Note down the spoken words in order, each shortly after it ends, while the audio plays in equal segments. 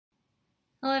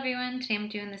Hello everyone, today I'm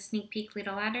doing the sneak peek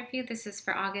Lidl ad review. This is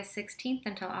for August 16th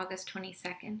until August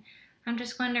 22nd. I'm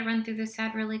just going to run through this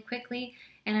ad really quickly,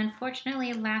 and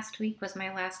unfortunately last week was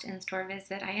my last in-store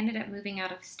visit. I ended up moving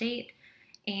out of state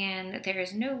and there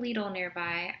is no Lidl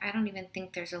nearby. I don't even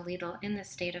think there's a Lidl in the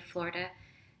state of Florida.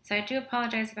 So I do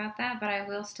apologize about that, but I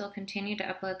will still continue to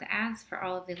upload the ads for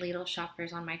all of the Lidl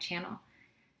shoppers on my channel.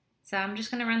 So I'm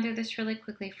just going to run through this really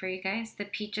quickly for you guys. The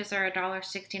peaches are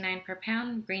 $1.69 per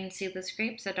pound, green seedless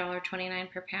grapes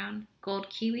 $1.29 per pound, gold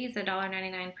kiwis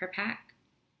 $1.99 per pack,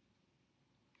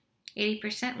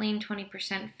 80% lean,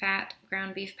 20% fat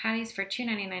ground beef patties for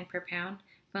 $2.99 per pound,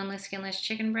 boneless skinless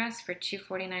chicken breasts for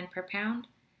 $2.49 per pound.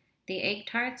 The egg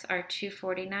tarts are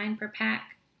 $2.49 per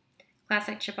pack.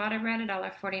 Classic ciabatta bread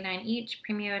 $1.49 each,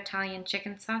 premium Italian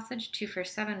chicken sausage 2 for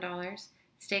 $7.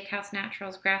 Steakhouse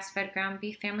Naturals grass-fed ground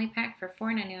beef family pack for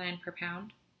 $4.99 per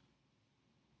pound.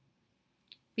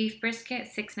 Beef brisket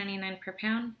 $6.99 per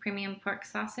pound. Premium pork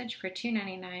sausage for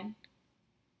 $2.99.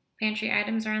 Pantry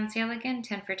items are on sale again,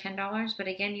 10 for $10, but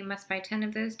again you must buy 10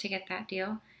 of those to get that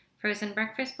deal. Frozen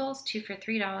breakfast bowls 2 for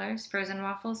 $3. Frozen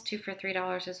waffles 2 for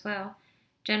 $3 as well.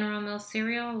 General Mills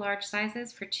cereal large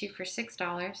sizes for 2 for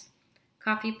 $6.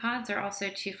 Coffee pods are also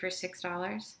 2 for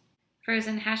 $6.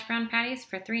 Frozen hash brown patties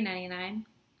for $3.99.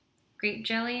 Grape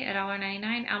jelly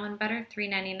 $1.99, almond butter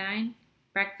 $3.99,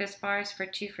 breakfast bars for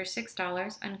 2 for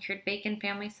 $6, uncured bacon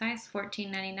family size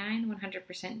 $14.99,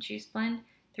 100% juice blend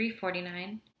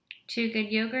 $3.49, Two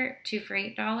Good yogurt 2 for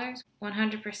 $8,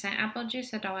 100% apple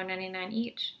juice $1.99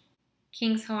 each,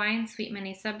 King's Hawaiian sweet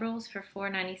mini sub rolls for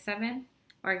 $4.97,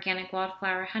 organic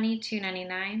wildflower honey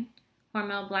 $2.99,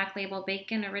 Hormel black label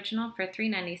bacon original for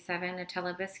 $3.97,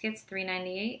 Nutella biscuits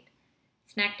 $3.98.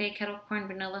 Snack Day kettle corn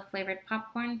vanilla flavored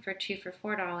popcorn for 2 for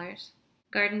 $4.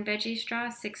 Garden veggie straw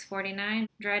 $6.49.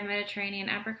 Dried Mediterranean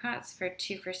apricots for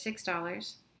 2 for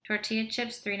 $6. Tortilla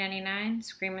chips $3.99.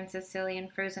 Screamin' Sicilian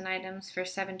frozen items for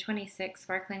 $7.26.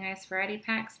 Sparkling ice variety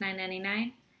packs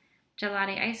 $9.99.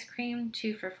 Gelati ice cream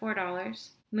 2 for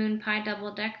 $4. Moon pie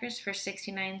double deckers for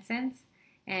 69 cents.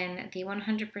 And the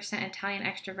 100% Italian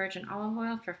extra virgin olive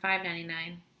oil for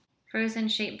 $5.99. Frozen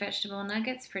shaped vegetable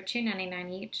nuggets for $2.99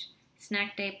 each.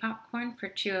 Snack Day popcorn for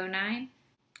 $2.09,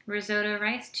 risotto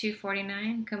rice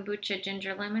 $2.49, kombucha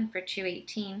ginger lemon for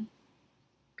 $2.18,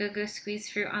 Go-Go squeeze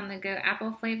fruit on the go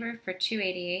apple flavor for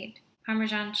 $2.88,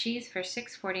 Parmesan cheese for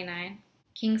 $6.49,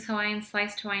 King's Hawaiian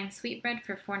sliced Hawaiian sweetbread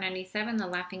for $4.97, the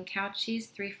Laughing Cow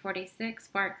cheese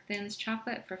 $3.46, Bark Thins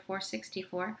chocolate for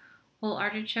 $4.64, whole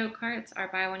artichoke hearts are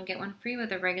buy one get one free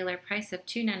with a regular price of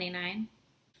 $2.99,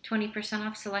 20%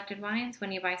 off selected wines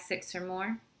when you buy 6 or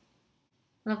more.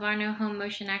 Lavarno home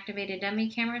motion activated dummy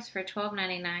cameras for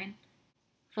 $12.99.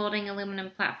 Folding aluminum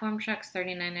platform trucks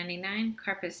 $39.99.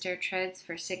 Carpet stair treads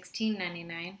for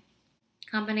 $16.99.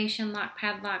 Combination lock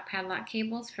padlock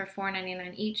cables for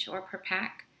 $4.99 each or per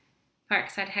pack.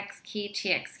 Parkside hex key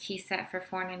TX key set for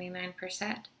 $4.99 per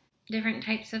set. Different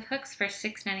types of hooks for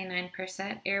 $6.99 per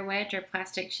set. Air wedge or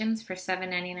plastic shims for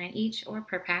 $7.99 each or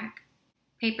per pack.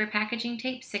 Paper packaging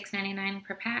tape $6.99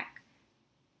 per pack.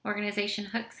 Organization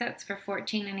hook sets for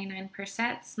 $14.99 per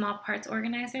set. Small parts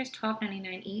organizers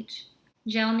 $12.99 each.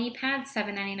 Gel knee pads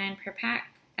 $7.99 per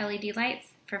pack. LED lights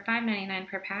for $5.99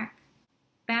 per pack.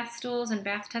 Bath stools and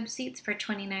bathtub seats for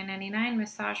 $29.99.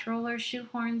 Massage rollers, shoe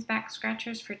horns, back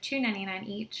scratchers for $2.99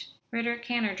 each. Ritter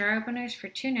can or jar openers for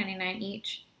 $2.99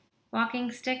 each.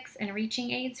 Walking sticks and reaching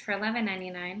aids for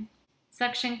 $11.99.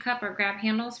 Suction cup or grab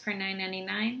handles for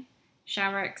 $9.99.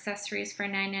 Shower accessories for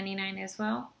 $9.99 as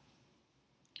well.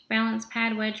 Balance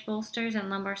pad wedge bolsters and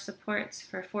lumbar supports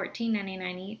for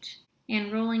 $14.99 each, and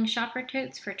rolling shopper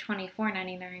totes for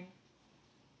 $24.99.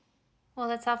 Well,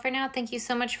 that's all for now. Thank you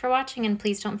so much for watching, and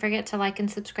please don't forget to like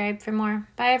and subscribe for more.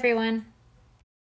 Bye, everyone.